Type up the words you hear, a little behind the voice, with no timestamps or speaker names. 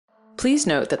Please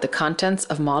note that the contents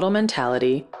of Model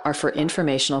Mentality are for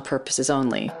informational purposes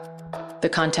only. The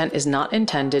content is not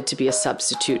intended to be a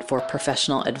substitute for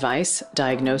professional advice,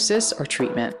 diagnosis, or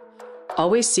treatment.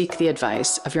 Always seek the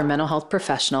advice of your mental health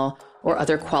professional or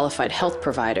other qualified health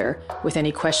provider with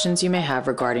any questions you may have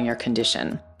regarding your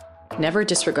condition. Never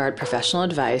disregard professional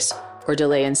advice or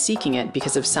delay in seeking it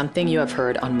because of something you have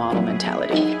heard on Model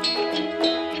Mentality.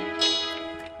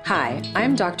 Hi,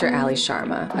 I'm Dr. Ali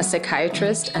Sharma, a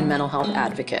psychiatrist and mental health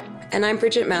advocate. And I'm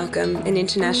Bridget Malcolm, an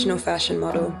international fashion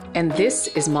model. And this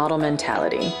is Model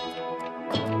Mentality.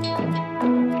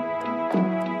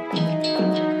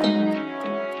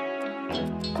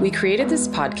 We created this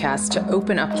podcast to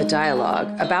open up the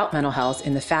dialogue about mental health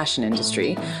in the fashion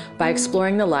industry by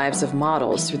exploring the lives of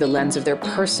models through the lens of their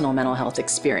personal mental health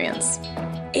experience.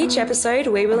 Each episode,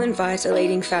 we will invite a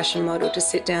leading fashion model to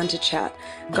sit down to chat,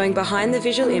 going behind the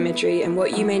visual imagery and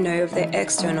what you may know of their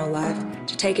external life,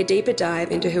 to take a deeper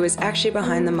dive into who is actually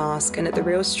behind the mask and at the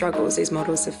real struggles these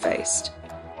models have faced.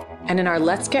 And in our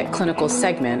Let's Get Clinical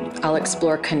segment, I'll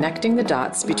explore connecting the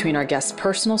dots between our guests'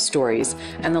 personal stories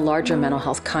and the larger mental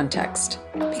health context.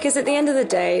 Because at the end of the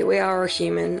day, we are all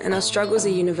human and our struggles are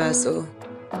universal.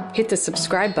 Hit the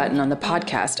subscribe button on the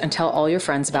podcast and tell all your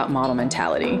friends about Model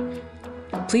Mentality.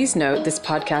 Please note this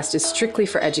podcast is strictly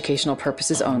for educational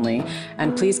purposes only,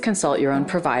 and please consult your own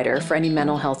provider for any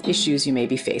mental health issues you may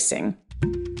be facing.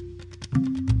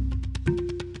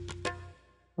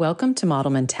 Welcome to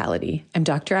Model Mentality. I'm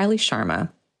Dr. Ali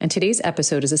Sharma, and today's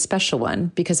episode is a special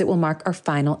one because it will mark our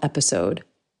final episode,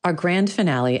 our grand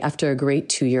finale after a great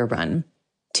 2-year run.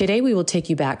 Today, we will take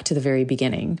you back to the very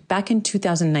beginning, back in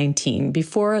 2019,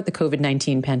 before the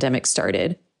COVID-19 pandemic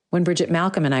started, when Bridget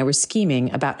Malcolm and I were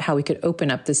scheming about how we could open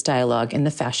up this dialogue in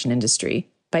the fashion industry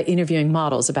by interviewing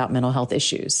models about mental health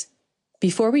issues.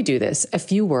 Before we do this, a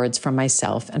few words from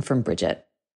myself and from Bridget.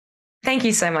 Thank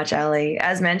you so much, Ali.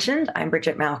 As mentioned, I'm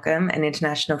Bridget Malcolm, an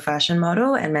international fashion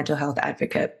model and mental health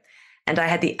advocate. And I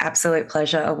had the absolute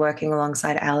pleasure of working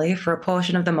alongside Ali for a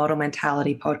portion of the Model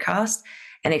Mentality podcast,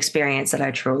 an experience that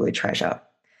I truly treasure.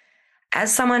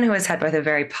 As someone who has had both a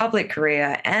very public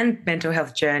career and mental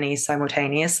health journey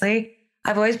simultaneously,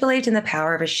 I've always believed in the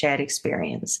power of a shared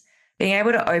experience. Being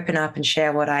able to open up and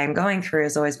share what I am going through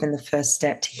has always been the first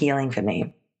step to healing for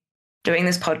me. Doing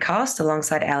this podcast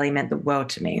alongside Ali meant the world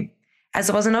to me, as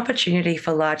it was an opportunity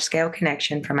for large-scale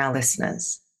connection from our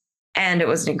listeners. And it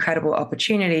was an incredible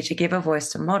opportunity to give a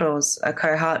voice to models, a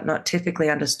cohort not typically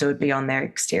understood beyond their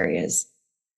exteriors.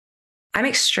 I'm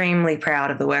extremely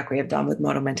proud of the work we have done with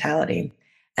Model Mentality,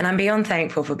 and I'm beyond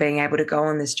thankful for being able to go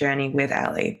on this journey with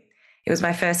Ali. It was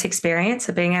my first experience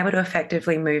of being able to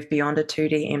effectively move beyond a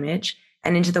 2D image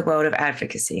and into the world of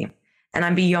advocacy, and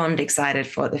I'm beyond excited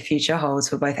for what the future holds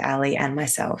for both Ali and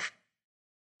myself.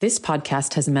 This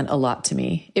podcast has meant a lot to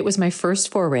me. It was my first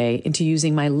foray into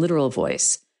using my literal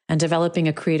voice and developing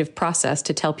a creative process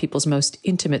to tell people's most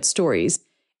intimate stories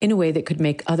in a way that could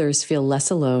make others feel less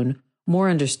alone, more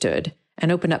understood,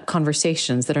 and open up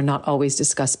conversations that are not always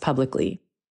discussed publicly.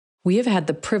 We have had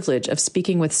the privilege of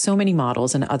speaking with so many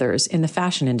models and others in the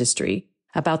fashion industry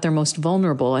about their most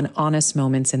vulnerable and honest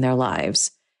moments in their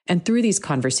lives. And through these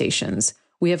conversations,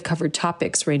 we have covered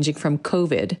topics ranging from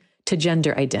COVID to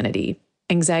gender identity,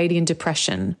 anxiety and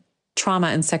depression, trauma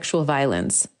and sexual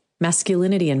violence,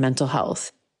 masculinity and mental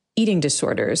health, eating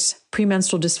disorders,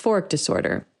 premenstrual dysphoric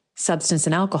disorder, substance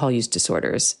and alcohol use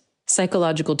disorders,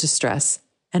 psychological distress,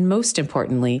 and most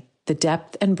importantly, the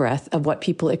depth and breadth of what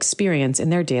people experience in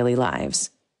their daily lives.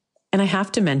 And I have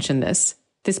to mention this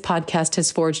podcast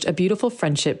has forged a beautiful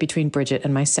friendship between Bridget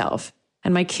and myself,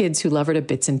 and my kids who love her to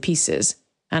bits and pieces,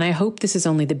 and I hope this is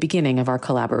only the beginning of our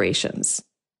collaborations.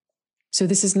 So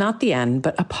this is not the end,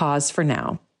 but a pause for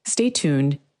now. Stay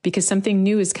tuned, because something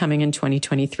new is coming in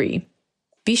 2023.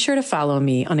 Be sure to follow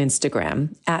me on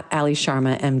Instagram,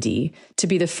 @AliSharmaMD, to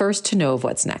be the first to know of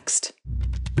what's next.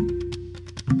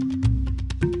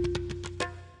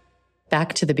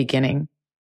 Back to the beginning.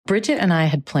 Bridget and I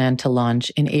had planned to launch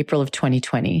in April of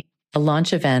 2020, a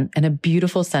launch event and a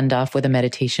beautiful send-off with a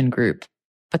meditation group.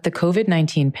 But the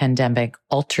COVID-19 pandemic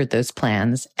altered those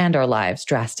plans and our lives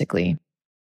drastically.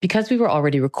 Because we were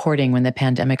already recording when the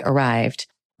pandemic arrived,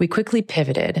 we quickly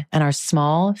pivoted, and our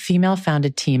small,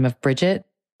 female-founded team of Bridget,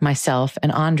 myself,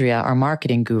 and Andrea, our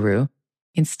marketing guru,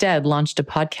 instead launched a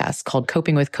podcast called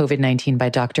Coping with COVID-19 by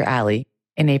Dr. Ali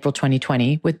in April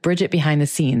 2020 with Bridget behind the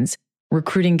scenes,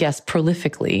 recruiting guests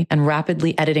prolifically and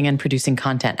rapidly editing and producing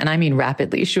content. And I mean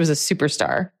rapidly. She was a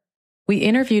superstar. We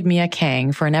interviewed Mia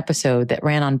Kang for an episode that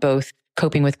ran on both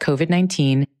Coping with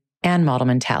COVID-19 and Model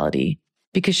Mentality,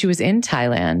 because she was in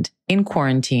Thailand, in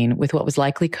quarantine with what was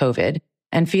likely COVID,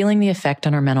 and feeling the effect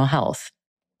on her mental health.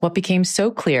 What became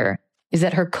so clear is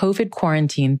that her COVID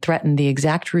quarantine threatened the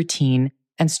exact routine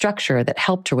and structure that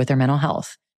helped her with her mental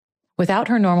health. Without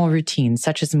her normal routines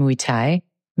such as Muay Thai,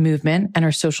 movement, and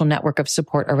her social network of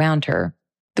support around her,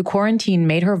 the quarantine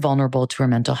made her vulnerable to her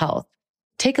mental health.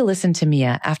 Take a listen to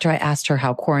Mia after I asked her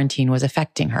how quarantine was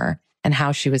affecting her and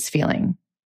how she was feeling.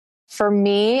 For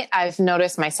me, I've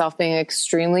noticed myself being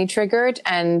extremely triggered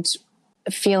and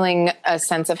feeling a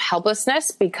sense of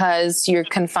helplessness because you're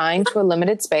confined to a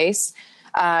limited space.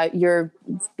 Your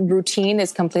routine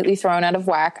is completely thrown out of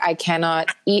whack. I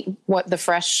cannot eat the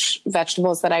fresh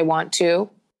vegetables that I want to.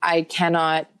 I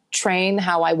cannot train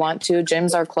how I want to.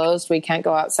 Gyms are closed. We can't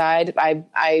go outside.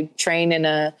 I train in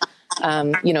a,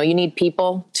 you need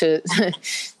people to,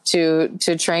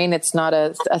 to train. It's not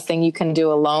a thing you can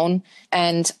do alone.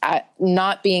 And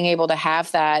not being able to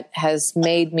have that has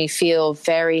made me feel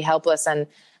very helpless and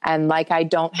like I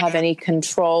don't have any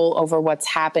control over what's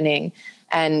happening.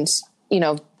 And,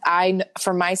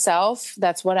 for myself,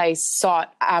 that's what I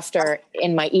sought after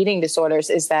in my eating disorders,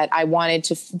 is that I wanted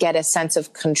to get a sense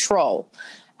of control.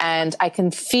 And I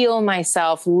can feel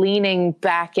myself leaning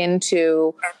back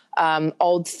into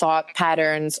old thought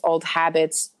patterns, old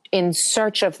habits in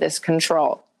search of this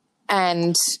control.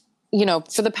 And,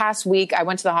 for the past week, I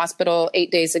went to the hospital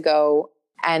 8 days ago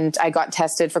and I got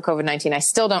tested for COVID-19. I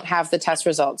still don't have the test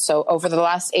results. So over the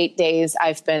last 8 days,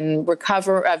 I've been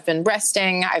I've been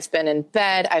resting, I've been in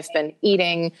bed, I've been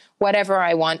eating whatever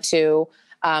I want to.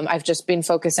 I've just been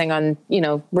focusing on,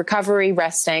 recovery,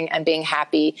 resting, and being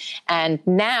happy. And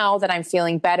now that I'm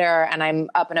feeling better and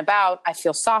I'm up and about, I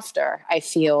feel softer. I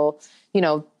feel,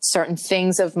 certain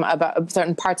things about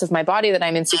certain parts of my body that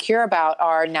I'm insecure about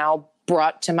are now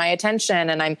brought to my attention.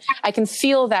 And I can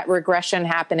feel that regression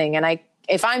happening. And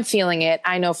if I'm feeling it,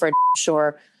 I know for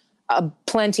sure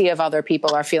plenty of other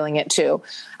people are feeling it too.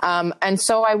 And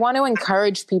so I want to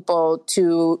encourage people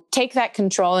to take that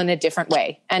control in a different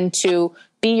way and to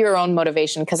be your own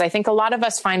motivation. Because I think a lot of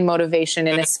us find motivation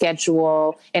in a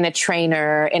schedule, in a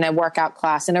trainer, in a workout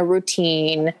class, in a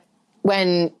routine,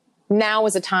 when now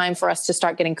is a time for us to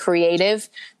start getting creative,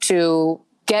 to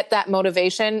get that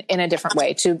motivation in a different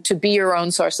way, to be your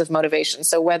own source of motivation.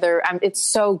 So whether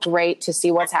it's so great to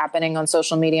see what's happening on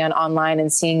social media and online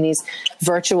and seeing these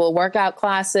virtual workout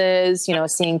classes,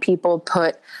 seeing people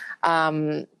put,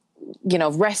 recipes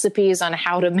on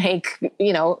how to make,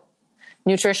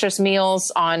 nutritious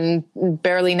meals on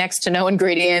barely next to no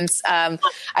ingredients. I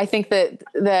think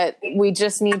that we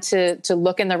just need to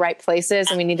look in the right places,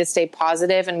 and we need to stay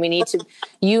positive, and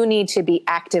you need to be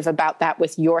active about that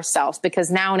with yourself,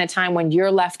 because now in a time when you're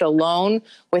left alone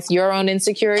with your own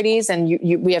insecurities and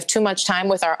we have too much time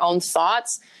with our own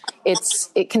thoughts,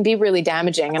 it can be really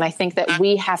damaging. And I think that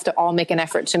we have to all make an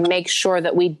effort to make sure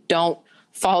that we don't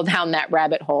fall down that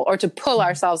rabbit hole, or to pull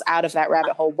ourselves out of that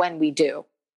rabbit hole when we do.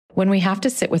 When we have to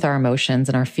sit with our emotions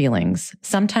and our feelings,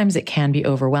 sometimes it can be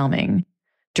overwhelming.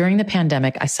 During the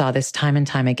pandemic, I saw this time and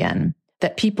time again,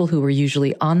 that people who were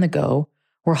usually on the go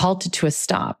were halted to a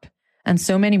stop, and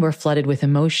so many were flooded with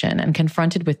emotion and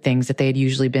confronted with things that they had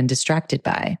usually been distracted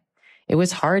by. It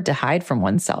was hard to hide from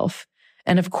oneself.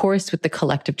 And of course, with the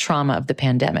collective trauma of the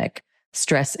pandemic,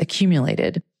 stress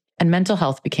accumulated, and mental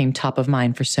health became top of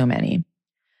mind for so many.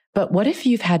 But what if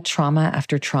you've had trauma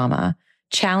after trauma,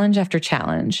 challenge after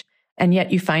challenge, and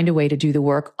yet you find a way to do the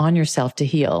work on yourself to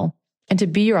heal and to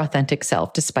be your authentic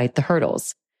self despite the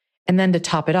hurdles? And then to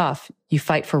top it off, you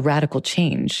fight for radical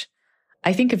change.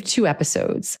 I think of 2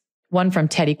 episodes, one from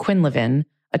Teddy Quinlivan,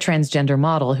 a transgender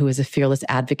model who is a fearless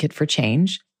advocate for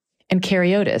change, and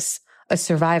Carrie Otis, a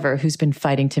survivor who's been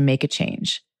fighting to make a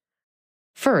change.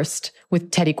 First,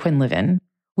 with Teddy Quinlivan,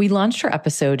 we launched her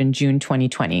episode in June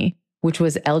 2020, which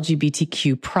was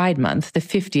LGBTQ Pride Month, the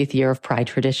 50th year of Pride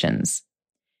traditions.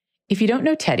 If you don't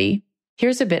know Teddy,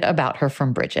 here's a bit about her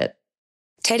from Bridget.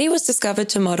 Teddy was discovered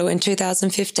to model in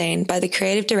 2015 by the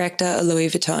creative director of Louis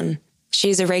Vuitton. She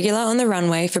is a regular on the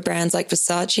runway for brands like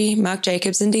Versace, Marc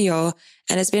Jacobs and Dior,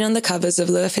 and has been on the covers of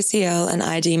L'Officiel and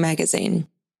ID magazine.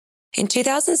 In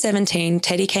 2017,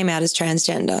 Teddy came out as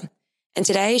transgender, and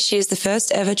today she is the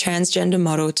first ever transgender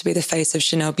model to be the face of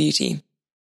Chanel Beauty.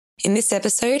 In this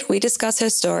episode, we discuss her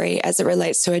story as it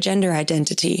relates to her gender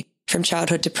identity from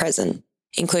childhood to present,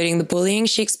 including the bullying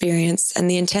she experienced and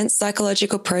the intense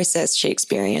psychological process she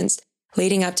experienced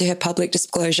leading up to her public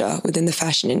disclosure within the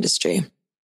fashion industry.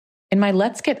 In my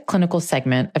Let's Get Clinical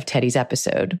segment of Teddy's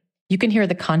episode, you can hear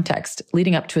the context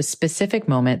leading up to a specific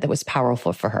moment that was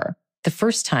powerful for her, the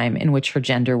first time in which her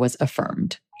gender was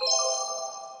affirmed.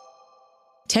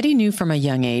 Teddy knew from a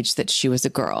young age that she was a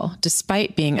girl,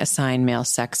 despite being assigned male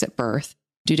sex at birth,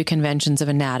 due due to conventions of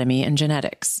anatomy and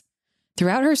genetics.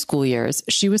 Throughout her school years,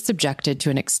 she was subjected to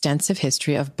an extensive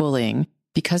history of bullying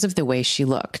because of the way she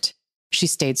looked. She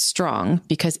stayed strong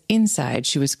because inside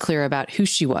she was clear about who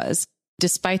she was,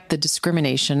 despite the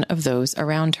discrimination of those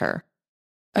around her.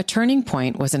 A turning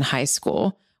point was in high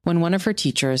school when one of her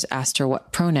teachers asked her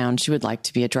what pronoun she would like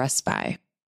to be addressed by.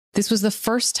 This was the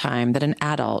first time that an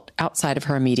adult outside of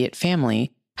her immediate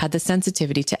family had the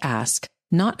sensitivity to ask,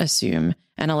 not assume,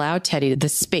 and allow Teddy the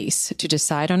space to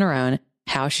decide on her own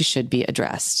how she should be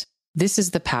addressed. This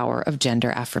is the power of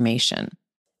gender affirmation.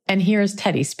 And here's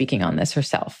Teddy speaking on this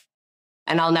herself.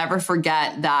 And I'll never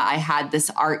forget that I had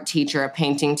this art teacher, a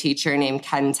painting teacher named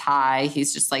Ken Tai.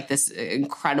 He's just like this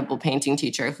incredible painting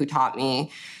teacher who taught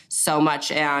me so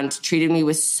much and treated me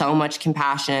with so much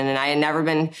compassion. And I had never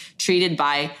been treated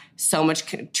with so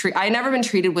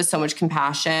much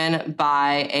compassion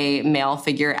by a male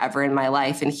figure ever in my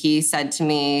life. And he said to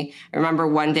me, I remember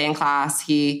one day in class,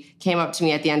 he came up to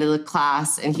me at the end of the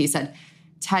class and he said,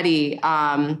 Teddy,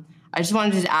 I just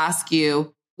wanted to ask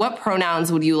you, what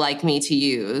pronouns would you like me to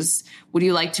use? Would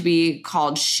you like to be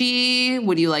called she?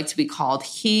 Would you like to be called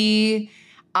he?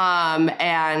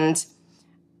 I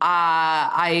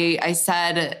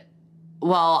said,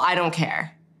 well, I don't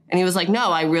care. And he was like,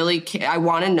 no, I really care. I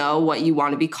want to know what you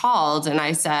want to be called. And I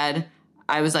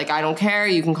was like, I don't care.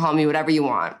 You can call me whatever you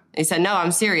want. And he said, no,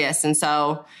 I'm serious. And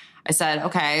so I said,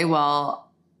 okay, well,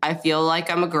 I feel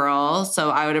like I'm a girl, so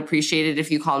I would appreciate it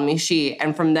if you called me she.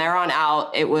 And from there on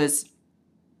out, it was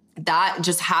that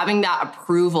just having that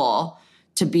approval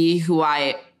to be who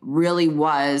I really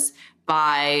was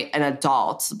by an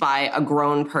adult, by a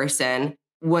grown person,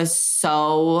 was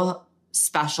so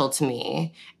special to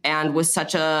me and was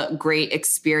such a great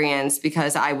experience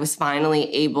because I was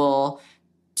finally able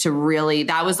to really,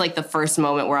 that was like the first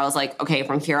moment where I was like, okay,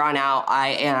 from here on out, I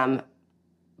am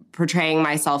portraying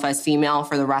myself as female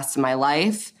for the rest of my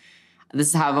life. This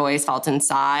is how I've always felt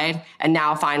inside. And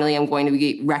now finally I'm going to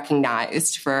be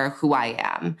recognized for who I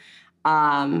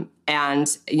am.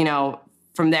 And, you know,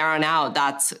 from there on out,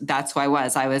 that's who I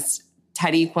was. I was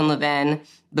Teddy Quinlivan,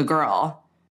 the girl.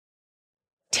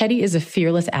 Teddy is a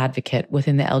fearless advocate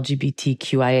within the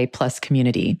LGBTQIA+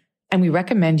 community, and we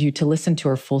recommend you to listen to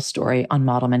her full story on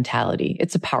model mentality.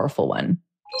 It's a powerful one.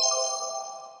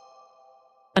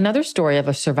 Another story of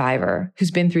a survivor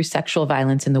who's been through sexual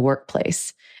violence in the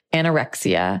workplace,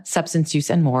 anorexia, substance use,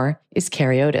 and more is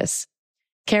Carrie Otis.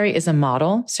 Carrie is a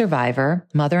model, survivor,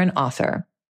 mother, and author,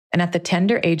 and at the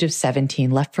tender age of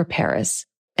 17 left for Paris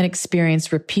and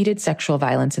experienced repeated sexual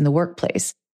violence in the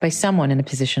workplace by someone in a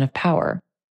position of power.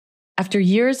 After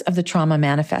years of the trauma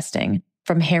manifesting,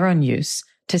 from heroin use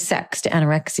to sex to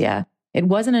anorexia, it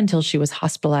wasn't until she was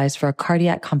hospitalized for a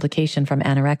cardiac complication from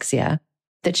anorexia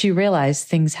that she realized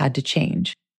things had to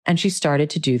change, and she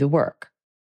started to do the work.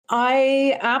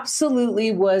 I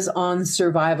absolutely was on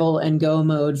survival and go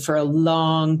mode for a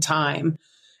long time,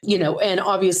 you know, and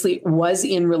obviously was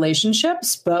in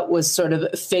relationships, but was sort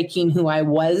of faking who I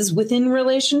was within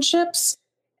relationships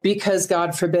because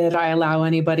God forbid I allow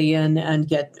anybody in and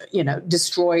get, you know,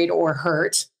 destroyed or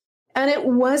hurt. And it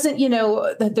wasn't, you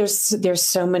know, that there's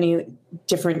so many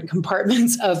different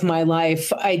compartments of my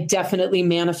life. I definitely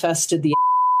manifested the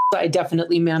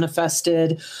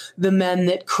men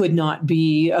that could not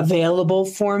be available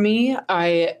for me.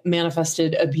 I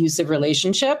manifested abusive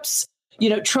relationships, you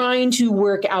know, trying to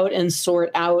work out and sort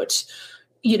out,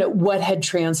 you know, what had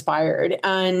transpired.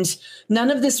 And none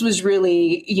of this was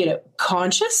really, you know,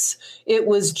 conscious. It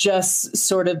was just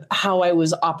sort of how I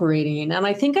was operating. And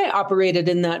I think I operated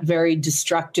in that very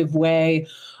destructive way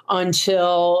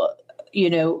until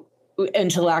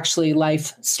actually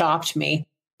life stopped me.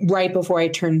 Right before I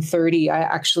turned 30, I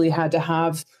actually had to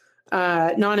have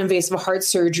non-invasive heart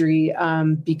surgery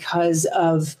because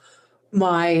of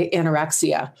my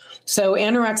anorexia. So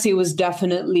anorexia was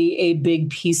definitely a big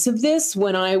piece of this.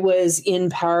 When I was in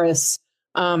Paris,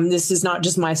 this is not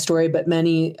just my story, but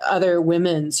many other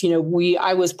women's, you know,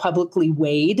 I was publicly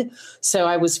weighed. So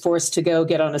I was forced to go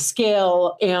get on a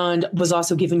scale and was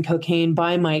also given cocaine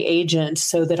by my agent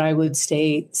so that I would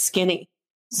stay skinny.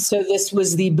 So this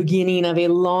was the beginning of a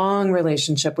long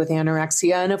relationship with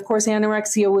anorexia. And of course,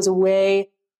 anorexia was a way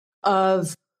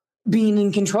of being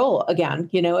in control again.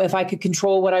 You know, if I could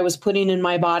control what I was putting in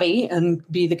my body and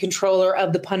be the controller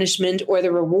of the punishment or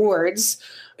the rewards,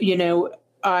 you know,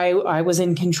 I was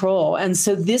in control. And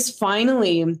so this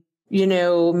finally, you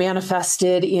know,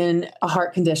 manifested in a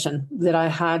heart condition that I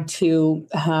had to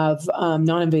have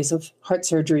non-invasive heart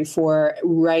surgery for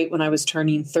right when I was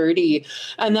turning 30.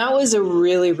 And that was a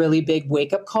really, really big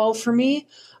wake-up call for me.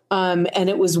 And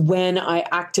it was when I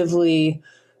actively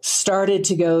started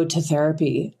to go to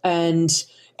therapy and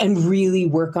really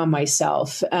work on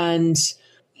myself. And,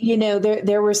 you know,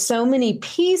 there were so many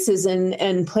pieces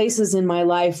and places in my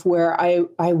life where I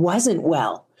wasn't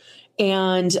well.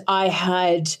 And I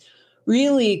had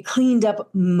really cleaned up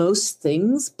most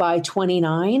things by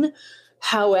 29.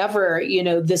 However, you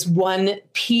know, this one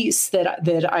piece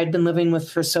that I'd been living with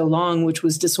for so long, which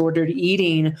was disordered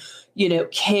eating, you know,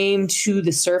 came to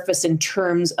the surface in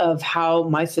terms of how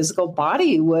my physical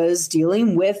body was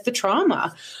dealing with the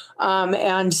trauma.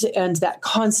 And that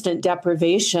constant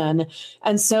deprivation.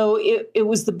 And so it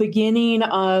was the beginning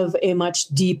of a much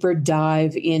deeper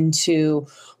dive into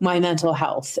my mental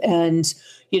health and,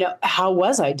 you know, how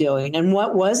was I doing and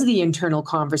what was the internal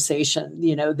conversation,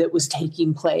 you know, that was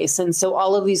taking place. And so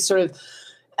all of these sort of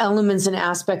elements and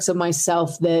aspects of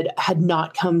myself that had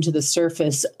not come to the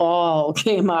surface all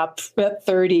came up at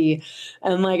 30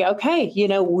 and like, okay, you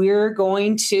know, we're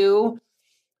going to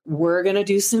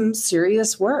do some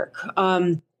serious work.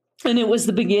 And it was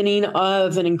the beginning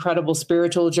of an incredible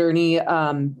spiritual journey,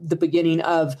 the beginning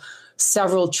of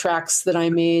several treks that I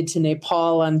made to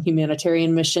Nepal on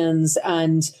humanitarian missions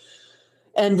and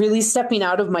really stepping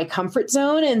out of my comfort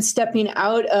zone and stepping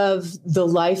out of the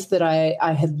life that I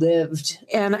had lived.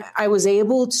 And I was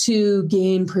able to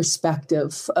gain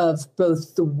perspective of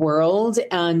both the world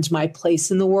and my place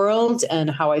in the world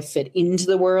and how I fit into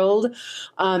the world,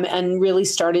 and really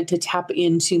started to tap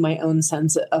into my own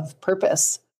sense of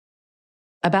purpose.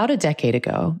 About a decade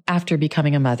ago, after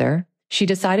becoming a mother, she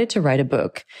decided to write a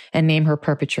book and name her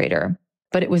perpetrator.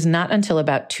 But it was not until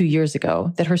about 2 years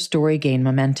ago that her story gained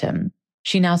momentum.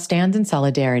 She now stands in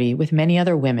solidarity with many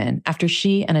other women after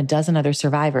she and a dozen other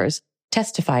survivors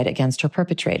testified against her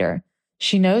perpetrator.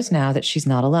 She knows now that she's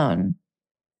not alone.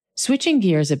 Switching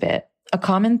gears a bit, a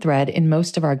common thread in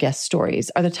most of our guest stories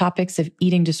are the topics of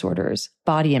eating disorders,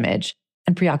 body image,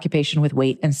 and preoccupation with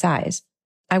weight and size.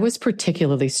 I was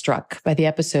particularly struck by the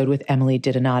episode with Emily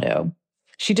DiDonato.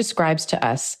 She describes to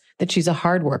us that she's a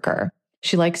hard worker,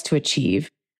 she likes to achieve,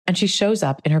 and she shows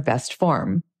up in her best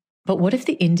form. But what if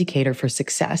the indicator for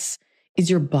success is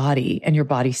your body and your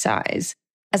body size,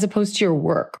 as opposed to your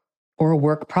work or a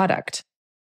work product?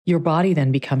 Your body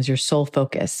then becomes your sole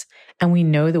focus, and we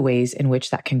know the ways in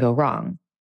which that can go wrong.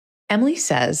 Emily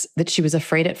says that she was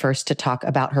afraid at first to talk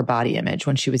about her body image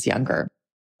when she was younger.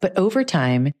 But over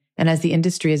time, and as the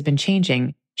industry has been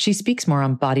changing, she speaks more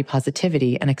on body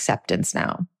positivity and acceptance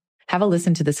now. Have a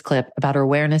listen to this clip about her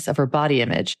awareness of her body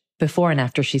image before and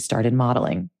after she started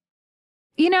modeling.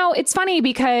 You know, it's funny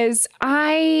because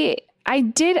I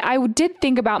did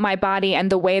think about my body and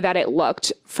the way that it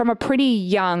looked from a pretty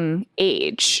young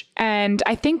age. And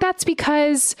I think that's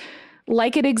because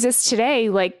like it exists today,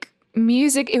 like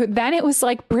music, then it was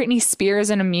like Britney Spears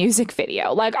in a music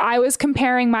video. Like I was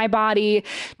comparing my body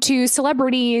to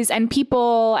celebrities and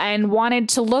people and wanted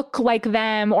to look like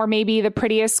them or maybe the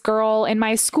prettiest girl in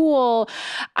my school.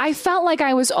 I felt like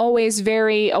I was always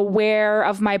very aware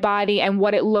of my body and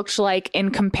what it looked like in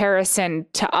comparison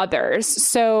to others.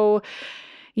 So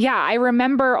yeah, I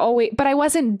remember always, but I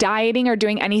wasn't dieting or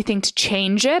doing anything to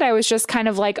change it. I was just kind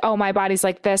of like, oh, my body's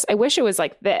like this. I wish it was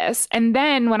like this. And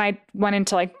then when I went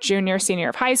into like junior, senior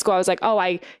of high school, I was like, oh,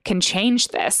 I can change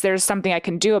this. There's something I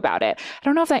can do about it. I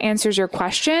don't know if that answers your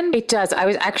question. It does. I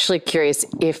was actually curious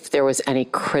if there was any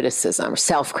criticism,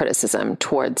 self-criticism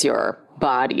towards your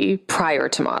body prior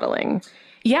to modeling.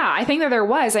 Yeah, I think that there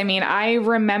was. I mean, I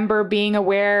remember being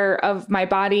aware of my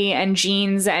body and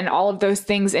jeans and all of those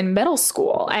things in middle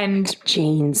school. And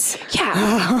jeans.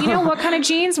 Yeah. You know what kind of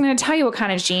jeans? I'm going to tell you what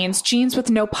kind of jeans. Jeans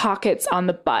with no pockets on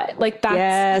the butt. Like that's...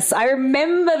 Yes, I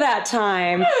remember that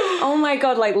time. Oh my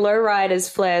God, like lowriders,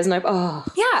 flares. No, oh.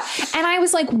 Yeah. And I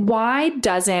was like, why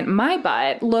doesn't my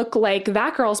butt look like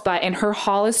that girl's butt in her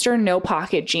Hollister no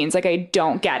pocket jeans? Like, I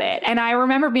don't get it. And I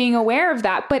remember being aware of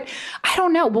that. But I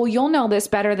don't know. Well, you'll know this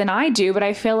better than I do, but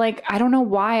I feel like I don't know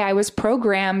why I was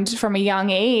programmed from a young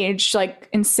age, like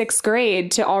in 6th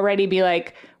grade, to already be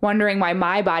like wondering why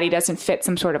my body doesn't fit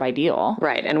some sort of ideal.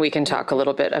 Right. And we can talk a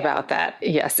little bit about that,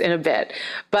 yes, in a bit.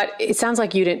 But it sounds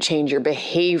like you didn't change your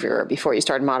behavior before you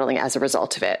started modeling as a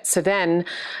result of it. So then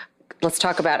let's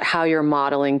talk about how your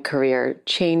modeling career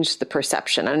changed the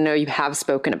perception. I know you have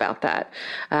spoken about that,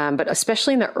 but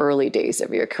especially in the early days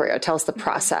of your career, tell us the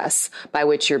process by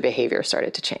which your behavior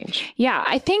started to change. Yeah,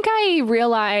 I think I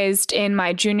realized in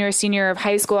my junior, senior of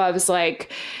high school, I was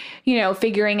like,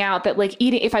 figuring out that like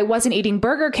if I wasn't eating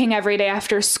Burger King every day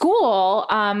after school,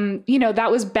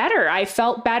 that was better. I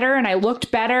felt better and I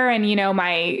looked better. And,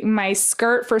 my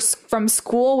skirt from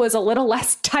school was a little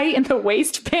less tight in the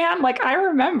waistband. Like I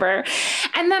remember.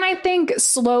 And then I think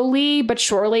slowly but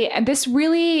surely, and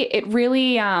it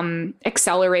really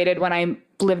accelerated when I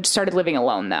started living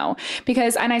alone though,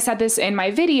 because, and I said this in my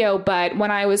video, but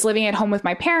when I was living at home with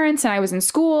my parents and I was in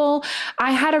school, I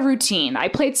had a routine. I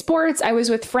played sports, I was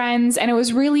with friends, and it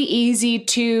was really easy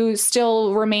to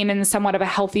still remain in somewhat of a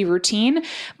healthy routine.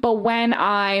 But when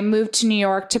I moved to New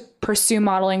York to pursue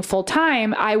modeling full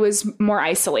time, I was more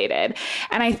isolated.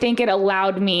 And I think it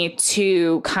allowed me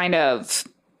to kind of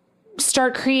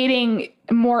start creating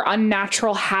more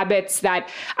unnatural habits that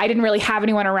I didn't really have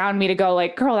anyone around me to go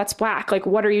like, girl, that's whack. Like,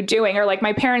 what are you doing? Or like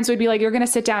my parents would be like, you're going to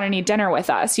sit down and eat dinner with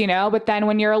us, But then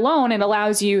when you're alone, it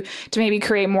allows you to maybe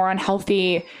create more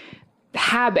unhealthy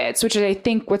habits, which is, I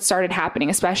think, what started happening,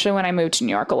 especially when I moved to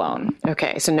New York alone.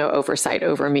 Okay. So no oversight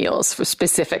over meals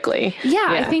specifically. Yeah.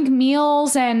 I think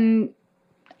meals and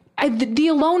the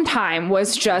alone time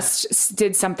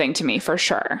did something to me for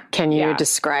sure. Can you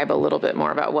describe a little bit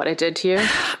more about what it did to you?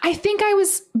 I think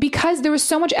because there was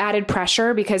so much added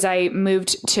pressure because I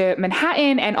moved to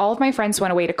Manhattan and all of my friends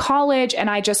went away to college. And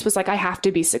I just was like, I have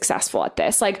to be successful at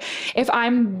this. Like if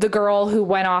I'm the girl who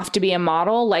went off to be a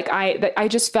model, like I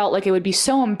just felt like it would be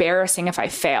so embarrassing if I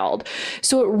failed.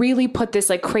 So it really put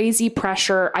this like crazy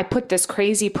pressure. I put this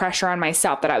crazy pressure on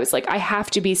myself that I was like, I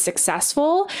have to be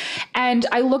successful. And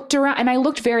I looked around and I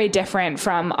looked very different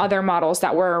from other models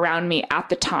that were around me at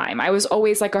the time. I was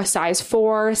always like a size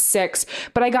 4, 6,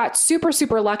 but I got super,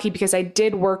 super lucky because I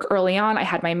did work early on. I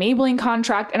had my Maybelline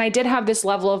contract and I did have this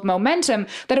level of momentum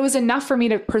that it was enough for me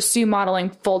to pursue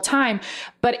modeling full time.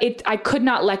 But I could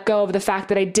not let go of the fact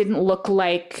that I didn't look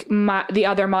like the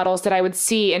other models that I would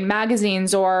see in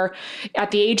magazines or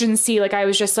at the agency. Like I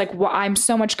was just like, well, I'm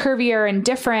so much curvier and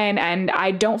different and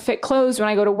I don't fit clothes when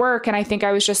I go to work. And I think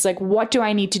I was just like, what do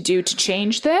I need to do to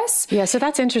change this? Yeah. So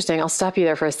that's interesting. I'll stop you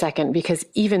there for a second, because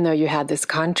even though you had this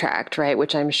contract, right,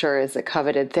 which I'm sure is a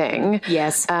coveted thing.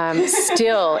 Yes.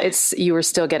 Still, you were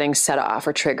still getting set off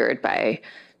or triggered by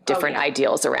different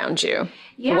ideals around you.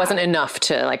 Yeah. It wasn't enough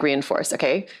to like reinforce,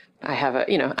 okay, I have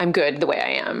I'm good the way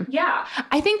I am. Yeah.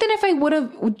 I think that if I would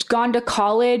have gone to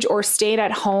college or stayed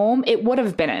at home, it would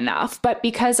have been enough. But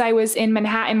because I was in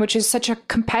Manhattan, which is such a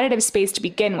competitive space to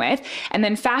begin with, and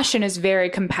then fashion is very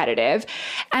competitive.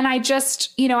 And I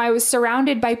just, I was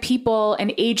surrounded by people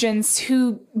and agents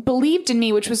who believed in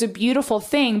me, which was a beautiful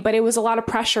thing, but it was a lot of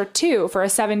pressure too for a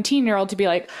 17-year-old to be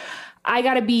like, I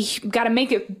gotta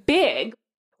make it big.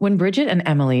 When Bridget and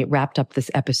Emily wrapped up this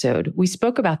episode, we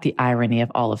spoke about the irony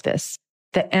of all of this,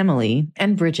 that Emily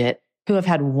and Bridget, who have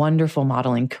had wonderful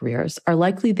modeling careers, are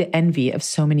likely the envy of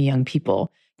so many young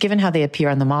people, given how they appear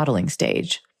on the modeling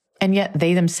stage. And yet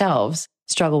they themselves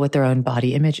struggle with their own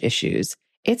body image issues.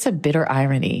 It's a bitter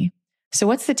irony. So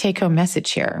what's the take-home message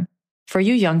here? For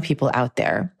you young people out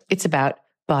there, it's about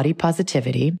body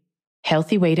positivity,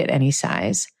 healthy weight at any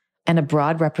size, and a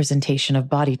broad representation of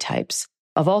body types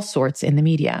of all sorts in the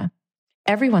media.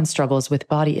 Everyone struggles with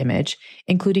body image,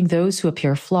 including those who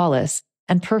appear flawless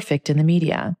and perfect in the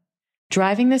media.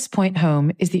 Driving this point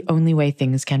home is the only way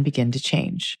things can begin to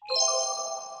change.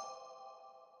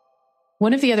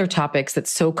 One of the other topics that's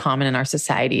so common in our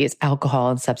society is alcohol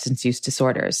and substance use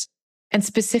disorders, and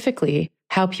specifically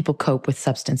how people cope with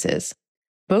substances.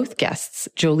 Both guests,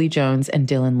 Jolie Jones and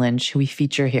Dylan Lynch, who we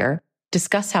feature here,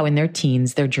 discuss how in their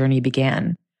teens their journey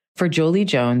began. For Jolie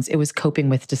Jones, it was coping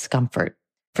with discomfort.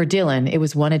 For Dylan, it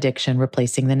was one addiction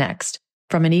replacing the next,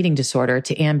 from an eating disorder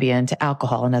to Ambien to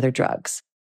alcohol and other drugs.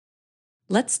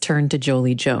 Let's turn to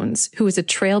Jolie Jones, who is a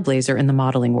trailblazer in the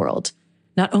modeling world.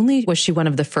 Not only was she one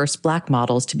of the first Black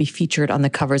models to be featured on the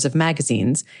covers of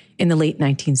magazines in the late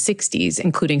 1960s,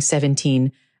 including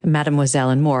 17, Mademoiselle,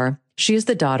 and more, she is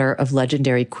the daughter of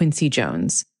legendary Quincy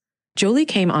Jones. Jolie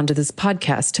came onto this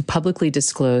podcast to publicly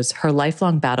disclose her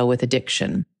lifelong battle with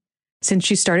addiction. Since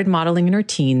she started modeling in her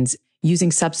teens,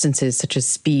 using substances such as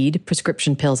speed,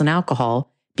 prescription pills, and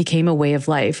alcohol became a way of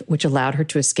life which allowed her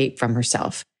to escape from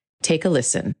herself. Take a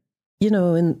listen.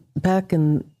 Back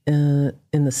in the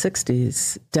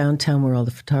 60s, downtown where all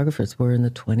the photographers were in the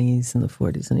 20s and the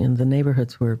 40s, and the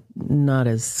neighborhoods were not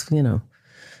as,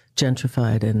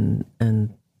 gentrified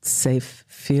and safe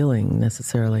feeling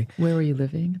necessarily. Where were you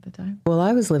living at the time? Well,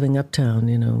 I was living uptown,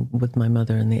 with my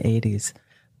mother in the 80s,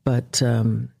 but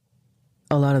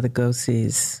a lot of the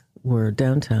go-sees were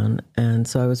downtown. And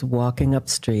so I was walking up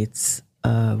streets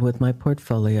with my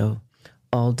portfolio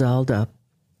all dolled up.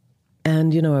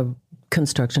 And,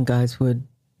 construction guys would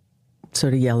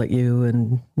sort of yell at you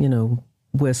and,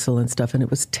 whistle and stuff. And it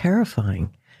was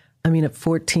terrifying. I mean, at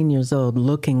 14 years old,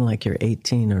 looking like you're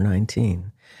 18 or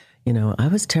 19, I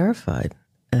was terrified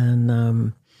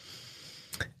and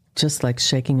just like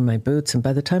shaking in my boots. And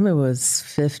by the time I was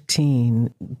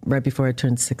 15, right before I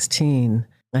turned 16,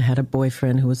 I had a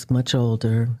boyfriend who was much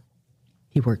older.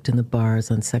 He worked in the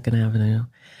bars on 2nd Avenue.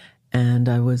 And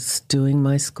I was doing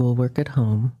my schoolwork at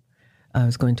home. I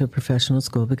was going to a professional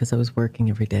school because I was working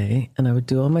every day. And I would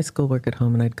do all my schoolwork at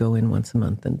home, and I'd go in once a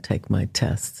month and take my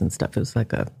tests and stuff. It was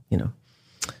like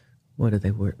what do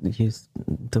they use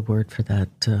the word for that?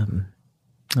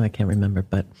 I can't remember,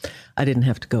 but I didn't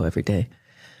have to go every day.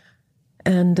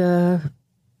 And, I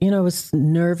was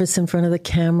nervous in front of the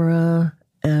camera.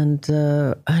 And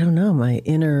I don't know, my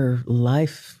inner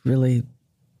life really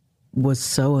was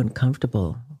so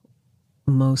uncomfortable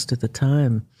most of the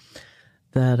time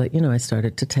that, I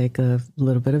started to take a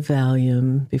little bit of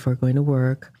Valium before going to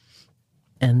work.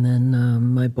 And then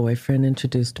my boyfriend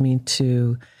introduced me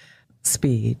to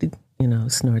speed,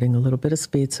 snorting a little bit of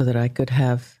speed so that I could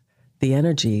have the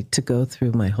energy to go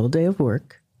through my whole day of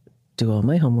work, do all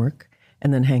my homework,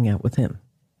 and then hang out with him.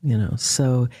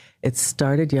 So it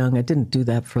started young. I didn't do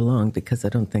that for long because I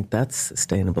don't think that's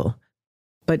sustainable.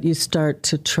 But you start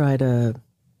to try to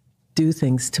do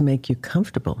things to make you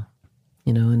comfortable,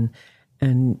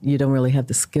 and you don't really have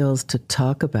the skills to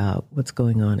talk about what's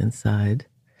going on inside.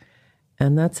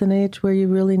 And that's an age where you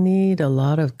really need a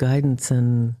lot of guidance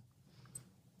and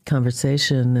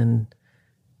conversation and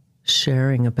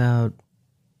sharing about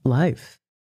life.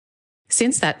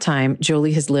 Since that time,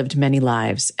 Jolie has lived many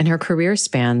lives, and her career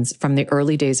spans from the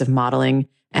early days of modeling,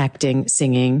 acting,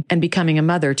 singing, and becoming a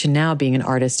mother to now being an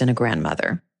artist and a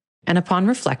grandmother. And upon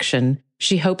reflection,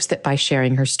 she hopes that by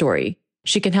sharing her story,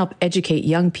 she can help educate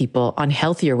young people on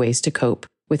healthier ways to cope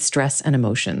with stress and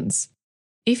emotions.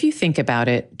 If you think about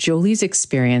it, Jolie's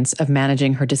experience of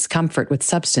managing her discomfort with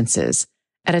substances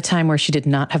at a time where she did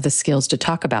not have the skills to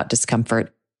talk about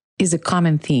discomfort is a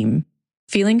common theme.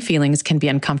 Feeling feelings can be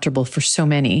uncomfortable for so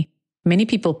many. Many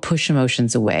people push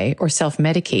emotions away or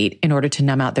self-medicate in order to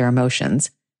numb out their emotions.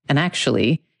 And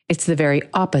actually, it's the very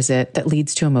opposite that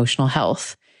leads to emotional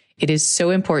health. It is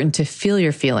so important to feel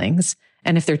your feelings,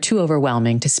 and if they're too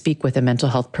overwhelming, to speak with a mental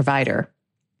health provider.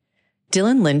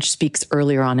 Dylan Lynch speaks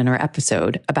earlier on in our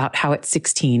episode about how at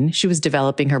 16, she was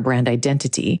developing her brand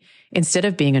identity instead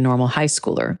of being a normal high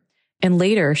schooler. And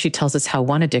later, she tells us how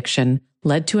one addiction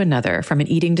led to another, from an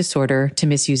eating disorder to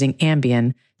misusing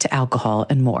Ambien to alcohol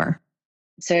and more.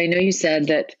 So I know you said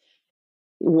that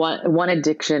one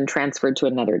addiction transferred to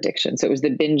another addiction. So it was the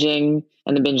binging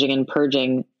and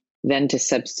purging, then to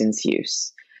substance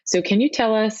use. So can you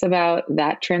tell us about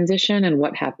that transition and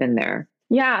what happened there?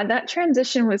 Yeah, that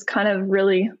transition was kind of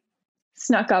really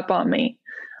snuck up on me.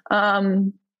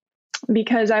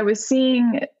 Because I was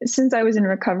seeing, since I was in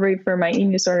recovery for my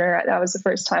eating disorder, that was the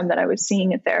first time that I was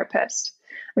seeing a therapist.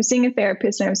 I was seeing a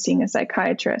therapist and I was seeing a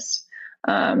psychiatrist.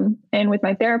 And with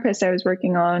my therapist, I was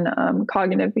working on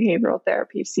cognitive behavioral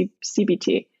therapy,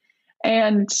 CBT,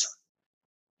 and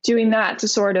doing that to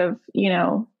sort of,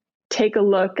 take a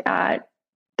look at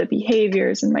the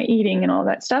behaviors and my eating and all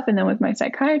that stuff. And then with my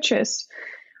psychiatrist,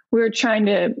 we were trying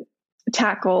to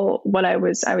tackle what I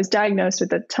was diagnosed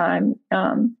with at the time,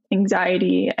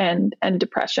 anxiety and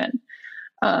depression.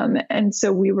 And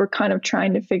so we were kind of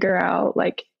trying to figure out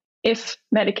if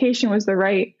medication was the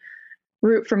right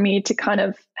route for me to kind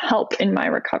of help in my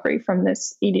recovery from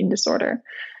this eating disorder.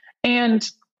 And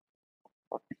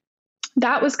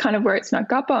that was kind of where it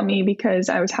snuck up on me because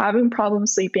I was having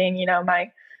problems sleeping.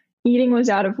 My eating was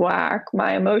out of whack.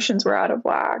 My emotions were out of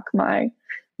whack.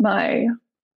 My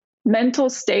mental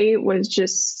state was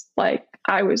just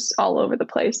I was all over the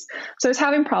place. So I was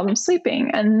having problems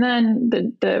sleeping. And then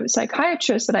the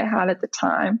psychiatrist that I had at the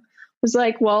time was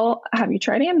like, well, have you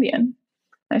tried Ambien?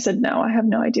 I said, no, I have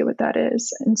no idea what that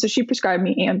is. And so she prescribed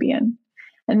me Ambien.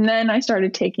 And then I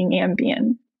started taking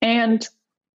Ambien. And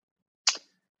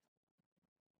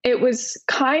it was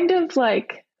kind of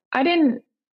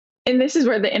and this is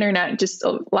where the internet just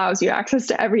allows you access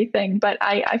to everything. But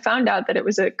I found out that it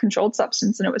was a controlled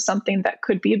substance and it was something that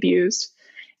could be abused.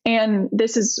 And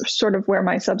this is sort of where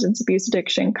my substance abuse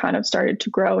addiction kind of started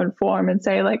to grow and form and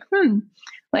say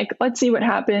let's see what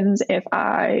happens if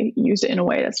I use it in a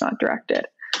way that's not directed.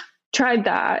 Tried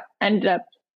that, ended up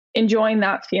enjoying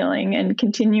that feeling and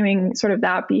continuing sort of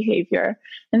that behavior.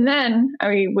 And then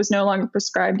I was no longer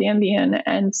prescribed Ambien.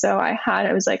 And so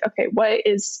I was like, okay,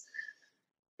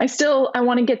 I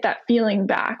want to get that feeling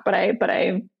back, but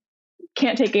I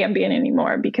can't take Ambien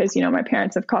anymore because, my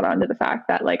parents have caught on to the fact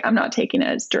that I'm not taking it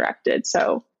as directed.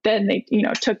 So then they,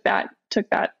 took that took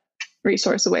that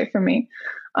resource away from me,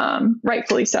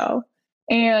 rightfully so.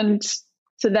 And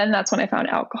so then that's when I found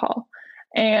alcohol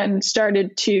and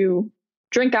started to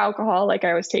drink alcohol like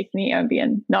I was taking the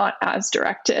Ambien, not as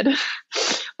directed.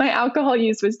 My alcohol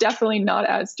use was definitely not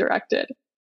as directed.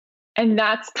 And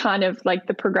that's kind of like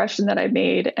the progression that I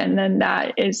made. And then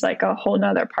that is like a whole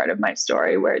nother part of my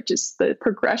story, where just the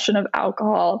progression of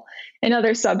alcohol and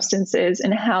other substances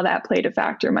and how that played a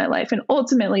factor in my life. And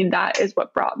ultimately that is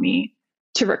what brought me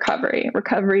to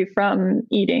recovery from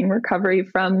eating, recovery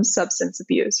from substance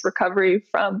abuse, recovery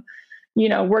from,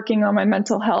 working on my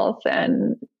mental health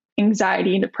and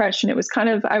anxiety and depression. It was kind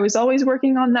of, I was always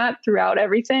working on that throughout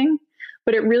everything,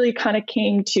 but it really kind of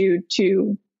came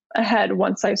to a head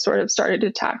once I sort of started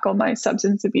to tackle my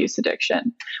substance abuse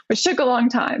addiction, which took a long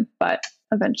time, but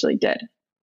eventually did.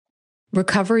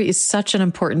 Recovery is such an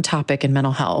important topic in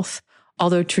mental health.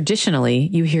 Although traditionally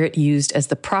you hear it used as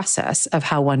the process of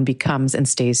how one becomes and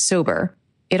stays sober,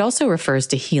 it also refers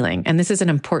to healing, and this is an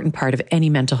important part of any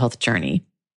mental health journey.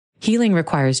 Healing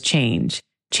requires change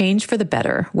for the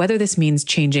better, whether this means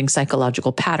changing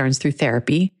psychological patterns through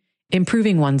therapy,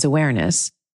 improving one's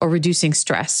awareness, or reducing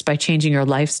stress by changing your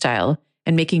lifestyle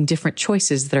and making different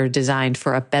choices that are designed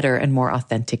for a better and more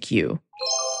authentic you.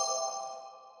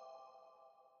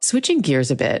 Switching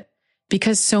gears a bit,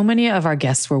 because so many of our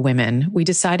guests were women, we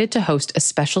decided to host a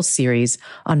special series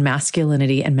on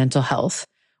masculinity and mental health,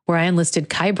 where I enlisted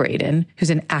Kai Braden, who's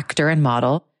an actor and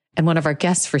model, and one of our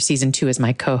guests for season 2 as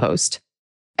my co-host.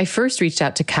 I first reached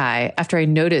out to Kai after I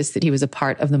noticed that he was a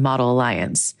part of the Model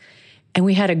Alliance, and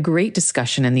we had a great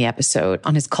discussion in the episode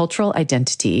on his cultural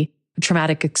identity, a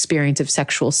traumatic experience of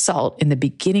sexual assault in the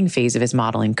beginning phase of his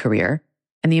modeling career,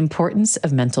 and the importance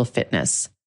of mental fitness.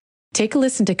 Take a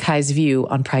listen to Kai's view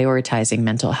on prioritizing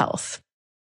mental health.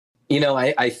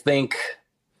 I think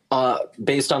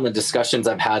based on the discussions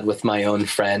I've had with my own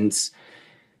friends,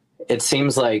 it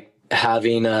seems like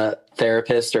having a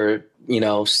therapist or,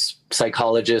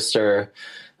 psychologist or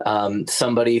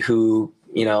somebody who,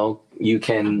 you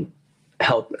can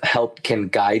help can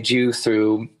guide you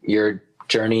through your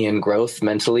journey and growth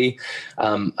mentally.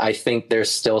 I think there's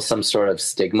still some sort of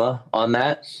stigma on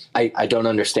that. I don't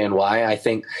understand why. I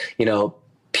think,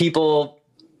 people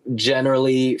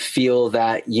generally feel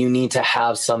that you need to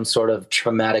have some sort of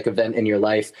traumatic event in your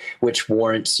life which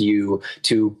warrants you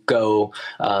to go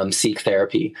seek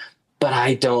therapy. But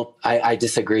I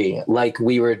disagree. Like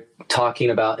we were talking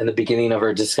about in the beginning of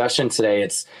our discussion today,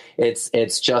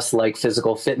 it's just like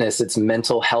physical fitness. It's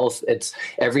mental health. It's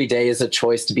every day is a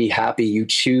choice to be happy. You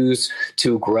choose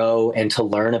to grow and to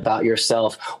learn about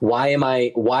yourself. Why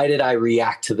did I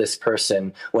react to this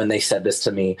person when they said this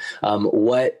to me?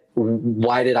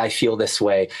 Why did I feel this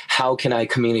way? How can I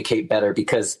communicate better?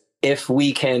 Because if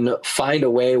we can find a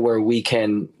way where we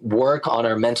can work on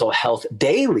our mental health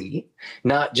daily,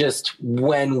 not just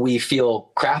when we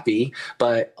feel crappy,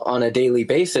 but on a daily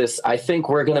basis, I think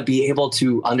we're going to be able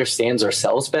to understand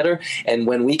ourselves better. And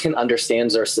when we can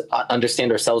understand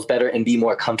ourselves better and be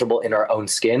more comfortable in our own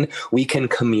skin, we can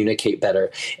communicate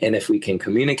better. And if we can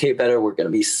communicate better, we're going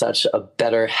to be such a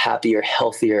better, happier,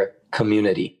 healthier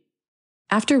community.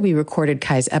 After we recorded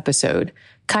Kai's episode,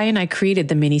 Kai and I created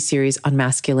the mini-series on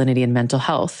masculinity and mental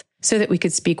health so that we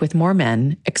could speak with more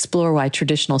men, explore why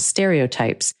traditional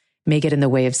stereotypes may get in the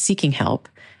way of seeking help,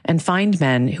 and find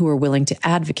men who are willing to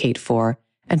advocate for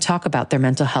and talk about their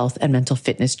mental health and mental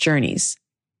fitness journeys.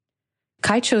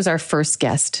 Kai chose our first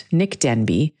guest, Nick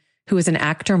Denby, who is an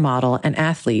actor, model, and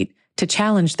athlete, to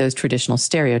challenge those traditional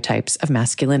stereotypes of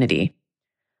masculinity.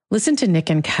 Listen to Nick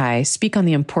and Kai speak on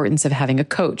the importance of having a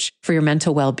coach for your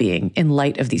mental well-being in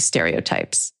light of these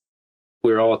stereotypes.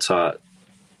 We're all taught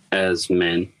as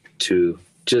men to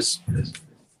just,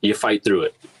 you fight through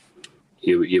it.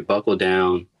 You buckle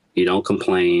down, you don't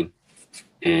complain,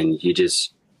 and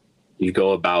you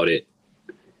go about it.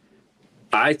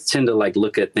 I tend to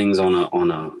look at things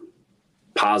on a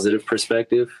positive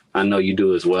perspective. I know you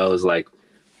do as well. It's like,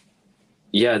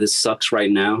 yeah, this sucks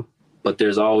right now, but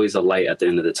there's always a light at the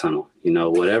end of the tunnel.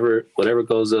 Whatever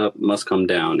goes up must come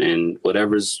down, and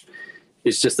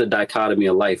it's just a dichotomy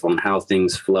of life on how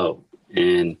things flow.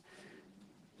 And,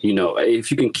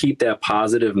 if you can keep that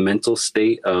positive mental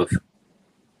state of,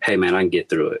 hey man, I can get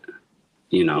through it,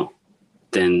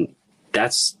 then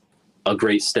that's a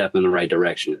great step in the right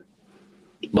direction.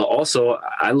 But also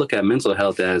I look at mental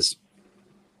health as,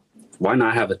 why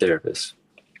not have a therapist?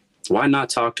 Why not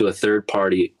talk to a third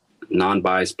party,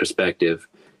 non-biased perspective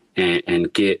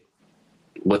and get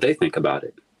what they think about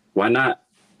it? Why not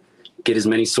get as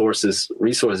many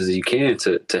resources as you can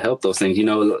to help those things?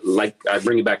 Like I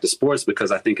bring it back to sports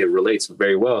because I think it relates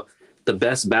very well. the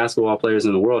best basketball players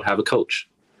in the world have a coach.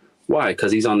 Why?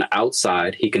 Because he's on the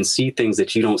outside. He can see things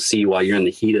that you don't see while you're in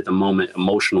the heat of the moment,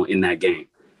 emotional in that game.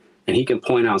 And he can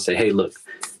point out and say, hey, look,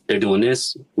 they're doing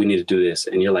this. We need to do this.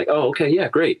 And you're like, oh, okay, yeah,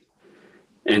 great.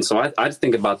 And so I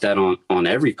think about that on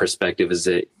every perspective, is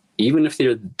that even if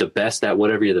you're the best at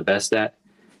whatever you're the best at,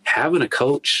 having a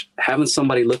coach, having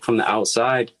somebody look from the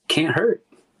outside can't hurt.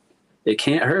 It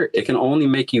can't hurt. It can only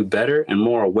make you better and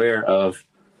more aware of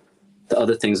the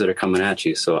other things that are coming at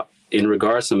you. So in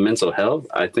regards to mental health,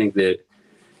 I think that,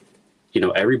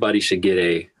 everybody should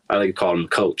get I like to call them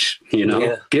coach,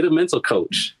 get a mental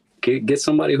coach, get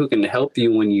somebody who can help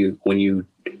you when you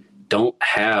don't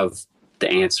have the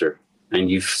answer and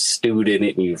you've stewed in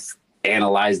it and you've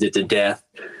analyzed it to death.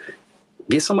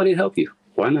 Get somebody to help you.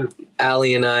 Why not?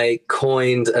 Allie and I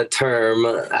coined a term,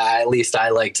 at least I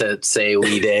like to say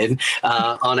we did,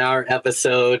 on our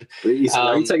episode. Are you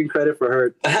taking credit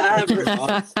for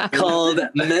her? Called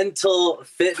mental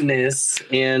fitness.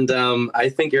 And I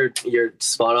think you're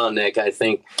spot on, Nick. I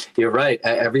think you're right.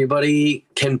 Everybody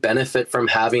can benefit from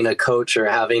having a coach or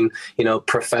having,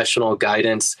 professional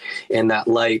guidance in that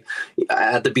light.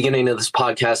 At the beginning of this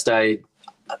podcast, I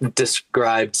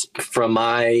described from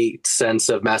my sense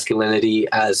of masculinity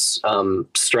as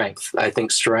strength. I think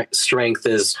strength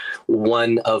is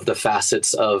one of the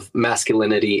facets of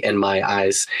masculinity in my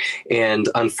eyes. And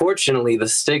unfortunately, the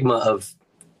stigma of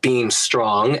being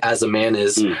strong as a man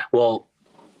is, well,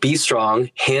 be strong,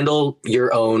 handle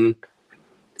your own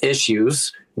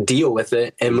issues, deal with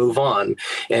it, and move on.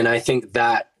 And I think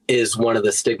that is one of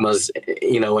the stigmas,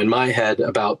 in my head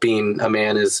about being a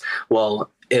man is,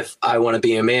 well, if I want to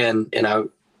be a man and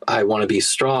I want to be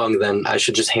strong, then I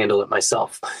should just handle it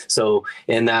myself. So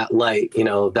in that light,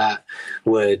 that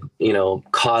would,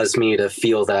 cause me to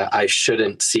feel that I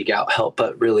shouldn't seek out help,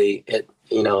 but really it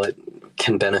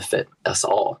can benefit us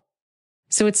all.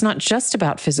 So it's not just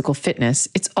about physical fitness,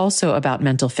 it's also about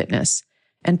mental fitness.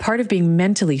 And part of being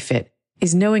mentally fit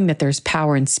is knowing that there's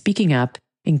power in speaking up,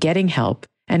 in getting help,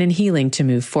 and in healing to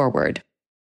move forward.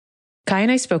 Kai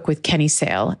and I spoke with Kenny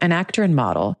Sale, an actor and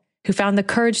model, who found the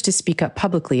courage to speak up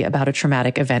publicly about a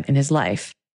traumatic event in his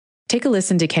life. Take a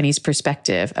listen to Kenny's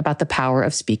perspective about the power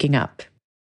of speaking up.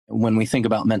 When we think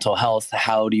about mental health,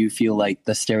 how do you feel like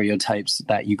the stereotypes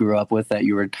that you grew up with, that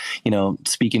you were,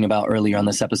 speaking about earlier on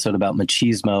this episode about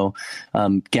machismo,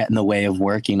 get in the way of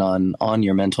working on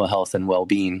your mental health and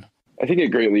well-being? I think it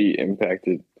greatly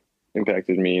impacted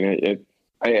me. And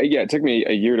it took me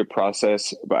a year to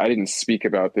process, but I didn't speak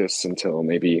about this until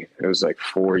maybe it was like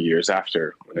 4 years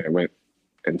after, when I went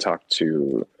and talked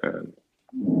to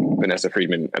Vanessa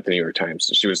Friedman at the New York Times.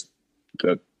 She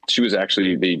was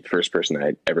actually the first person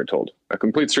I'd ever told, a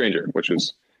complete stranger, which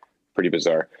was pretty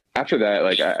bizarre. After that,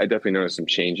 I definitely noticed some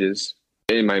changes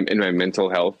in my mental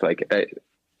health.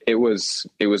 It was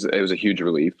a huge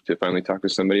relief to finally talk to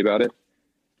somebody about it,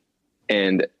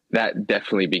 and that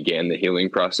definitely began the healing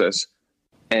process.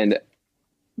 And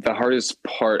the hardest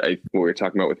part, what we were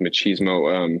talking about with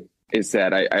machismo, is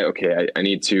that I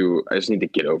just need to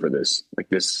get over this.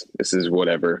 This is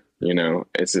whatever,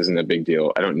 this isn't a big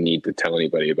deal. I don't need to tell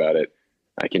anybody about it.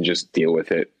 I can just deal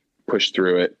with it, push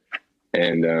through it,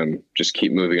 and just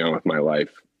keep moving on with my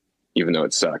life, even though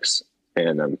it sucks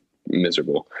and I'm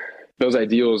miserable. Those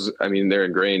ideals, they're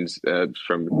ingrained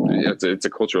from, it's a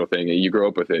cultural thing. You grow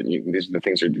up with it. These are the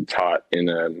things you're taught in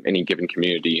any given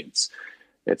community.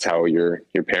 It's how your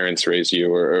parents raise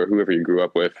you, or whoever you grew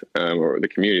up with, or the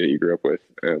community that you grew up with.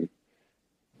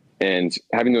 And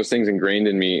having those things ingrained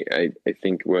in me, I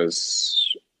think it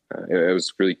was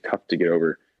really tough to get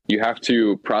over. You have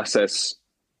to process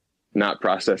not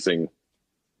processing.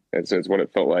 It's what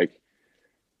it felt like.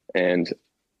 And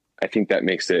I think that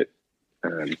makes it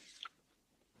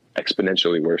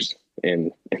exponentially worse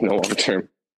in the long term.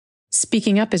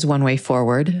 Speaking up is one way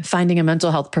forward. Finding a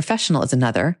mental health professional is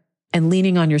another. And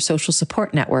leaning on your social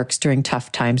support networks during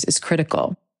tough times is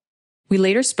critical. We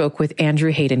later spoke with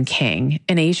Andrew Hayden Kang,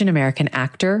 an Asian American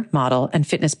actor, model, and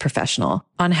fitness professional,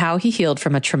 on how he healed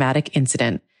from a traumatic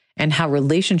incident and how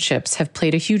relationships have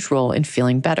played a huge role in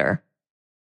feeling better.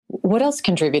 What else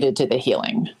contributed to the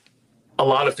healing? A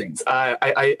lot of things.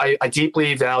 I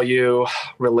deeply value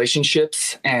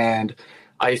relationships, and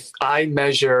I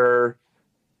measure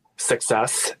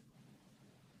success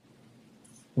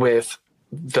with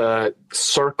the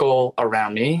circle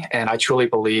around me. And I truly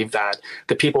believe that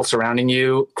the people surrounding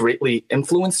you greatly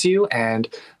influence you. And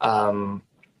I'm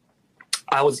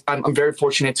very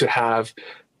fortunate to have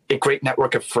a great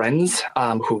network of friends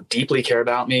who deeply care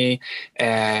about me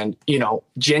and,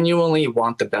 genuinely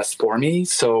want the best for me.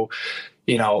 So,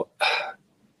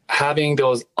 having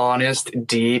those honest,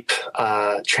 deep,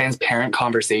 transparent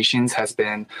conversations has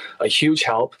been a huge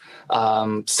help.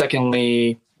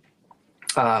 Secondly,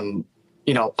 I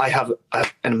have an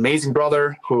amazing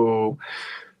brother who,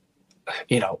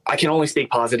 I can only speak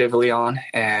positively on,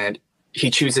 and he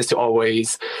chooses to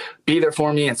always be there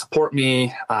for me and support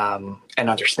me and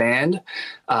understand,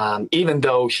 even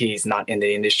though he's not in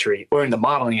the industry or in the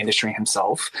modeling industry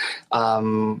himself.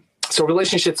 So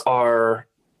relationships are,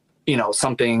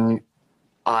 something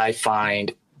I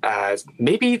find as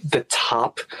maybe the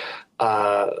top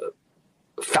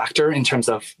factor in terms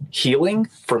of healing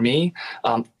for me.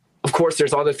 Of course,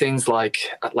 there's other things like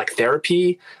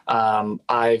therapy.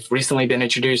 I've recently been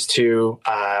introduced to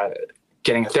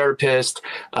getting a therapist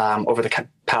over the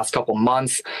past couple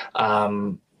months,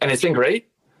 and it's been great.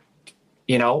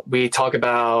 We talk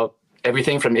about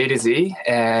everything from A to Z,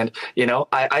 and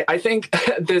I think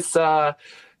this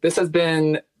has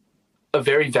been a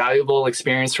very valuable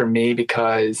experience for me,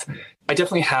 because I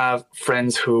definitely have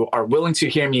friends who are willing to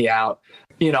hear me out.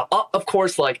 Of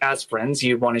course, as friends,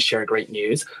 you want to share great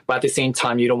news, but at the same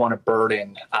time, you don't want to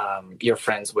burden your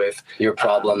friends with your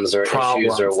problems or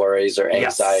issues or worries or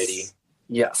anxiety.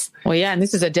 Yes. Well, yeah. And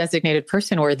this is a designated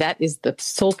person, or that is the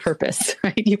sole purpose,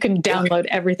 right? You can download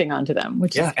everything onto them,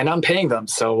 and I'm paying them.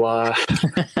 So,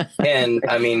 and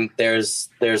I mean, there's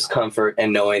comfort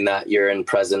in knowing that you're in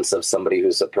presence of somebody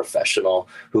who's a professional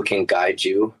who can guide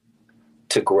you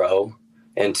to grow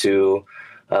and to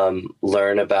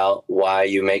learn about why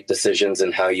you make decisions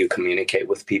and how you communicate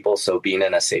with people. So being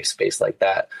in a safe space like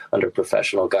that under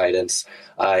professional guidance,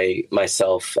 I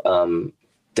myself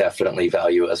definitely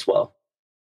value as well.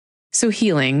 So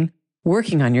healing,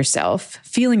 working on yourself,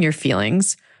 feeling your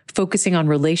feelings, focusing on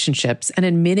relationships, and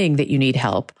admitting that you need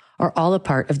help are all a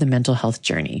part of the mental health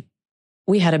journey.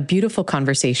 We had a beautiful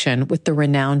conversation with the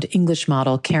renowned English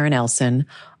model Karen Elson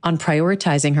on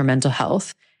prioritizing her mental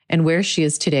health and where she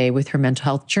is today with her mental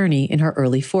health journey in her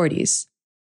early 40s.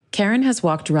 Karen has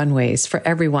walked runways for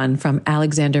everyone from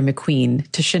Alexander McQueen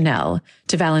to Chanel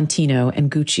to Valentino and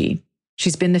Gucci.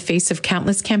 She's been the face of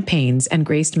countless campaigns and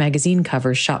graced magazine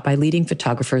covers shot by leading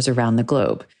photographers around the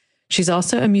globe. She's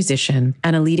also a musician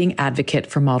and a leading advocate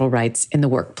for model rights in the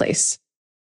workplace.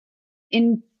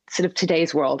 In sort of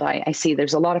today's world, I see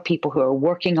there's a lot of people who are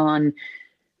working on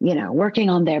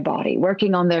their body,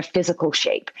 working on their physical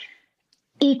shape.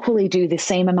 Equally do the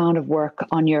same amount of work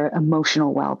on your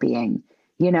emotional well-being.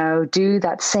 Do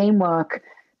that same work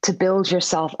to build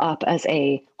yourself up as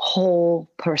a whole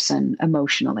person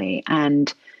emotionally.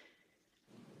 And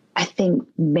I think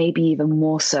maybe even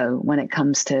more so when it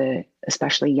comes to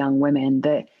especially young women,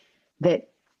 that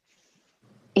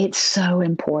it's so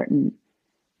important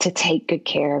to take good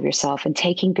care of yourself. And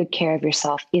taking good care of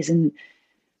yourself isn't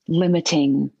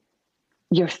limiting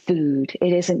your food.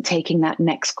 It isn't taking that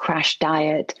next crash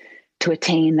diet to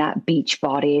attain that beach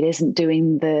body. It isn't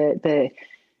doing the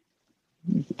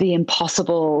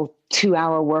impossible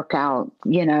 2-hour workout.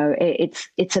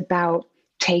 It's about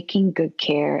taking good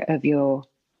care of your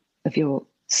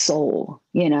soul,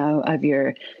 of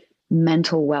your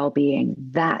mental well-being.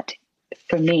 That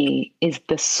for me is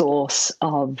the source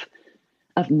of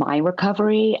my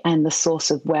recovery and the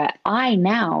source of where I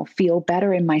now feel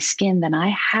better in my skin than I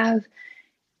have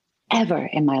ever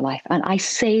in my life. And I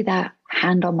say that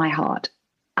hand on my heart.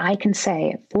 I can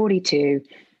say at 42,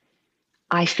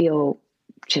 I feel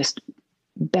just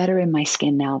better in my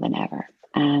skin now than ever.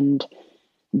 And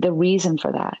the reason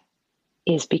for that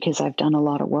is because I've done a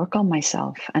lot of work on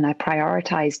myself and I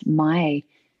prioritized my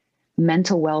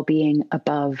mental well-being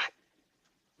above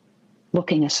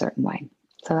looking a certain way.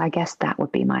 So I guess that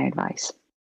would be my advice.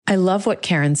 I love what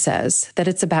Karen says, that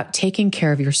it's about taking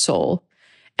care of your soul.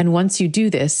 And once you do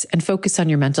this and focus on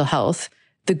your mental health,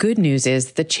 the good news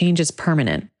is the change is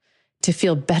permanent. To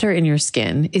feel better in your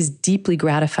skin is deeply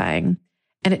gratifying.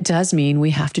 And it does mean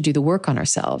we have to do the work on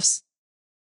ourselves.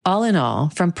 All in all,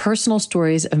 from personal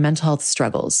stories of mental health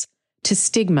struggles to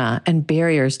stigma and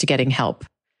barriers to getting help,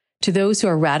 to those who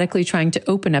are radically trying to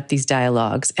open up these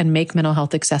dialogues and make mental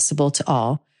health accessible to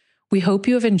all, we hope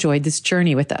you have enjoyed this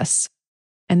journey with us.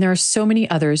 And there are so many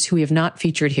others who we have not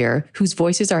featured here whose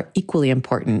voices are equally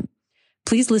important.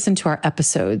 Please listen to our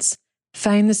episodes,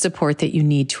 find the support that you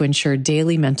need to ensure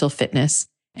daily mental fitness,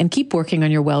 and keep working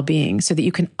on your well-being so that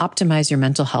you can optimize your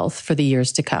mental health for the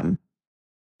years to come.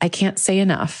 I can't say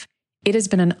enough. It has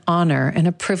been an honor and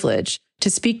a privilege to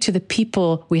speak to the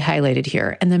people we highlighted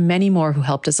here and the many more who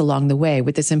helped us along the way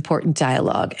with this important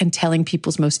dialogue and telling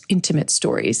people's most intimate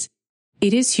stories.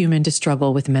 It is human to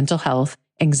struggle with mental health,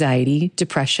 anxiety,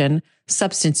 depression,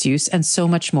 substance use, and so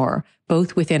much more,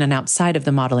 both within and outside of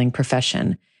the modeling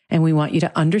profession. And we want you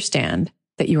to understand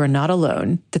that you are not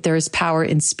alone, that there is power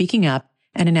in speaking up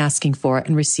and in asking for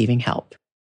and receiving help.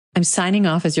 I'm signing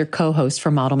off as your co-host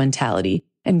for Model Mentality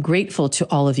and grateful to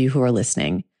all of you who are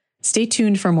listening. Stay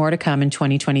tuned for more to come in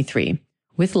 2023.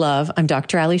 With love, I'm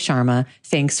Dr. Ali Sharma.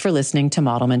 Thanks for listening to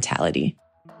Model Mentality.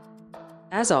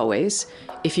 As always,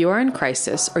 if you are in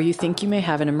crisis or you think you may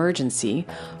have an emergency,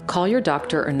 call your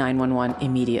doctor or 911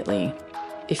 immediately.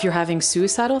 If you're having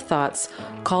suicidal thoughts,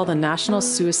 call the National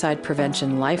Suicide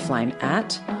Prevention Lifeline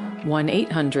at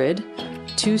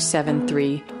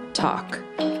 1-800-273-TALK.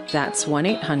 That's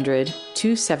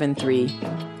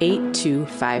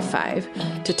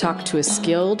 1-800-273-8255 to talk to a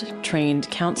skilled, trained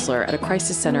counselor at a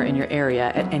crisis center in your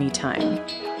area at any time.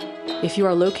 If you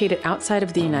are located outside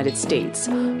of the United States,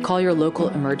 call your local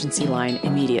emergency line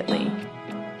immediately.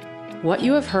 What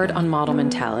you have heard on Model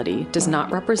Mentality does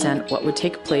not represent what would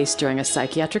take place during a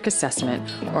psychiatric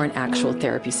assessment or an actual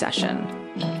therapy session.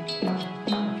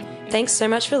 Thanks so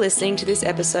much for listening to this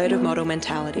episode of Model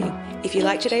Mentality. If you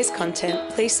like today's content,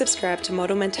 please subscribe to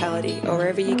Model Mentality or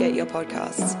wherever you get your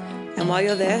podcasts. And while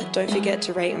you're there, don't forget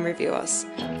to rate and review us.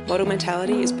 Model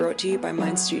Mentality is brought to you by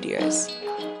Mind Studios.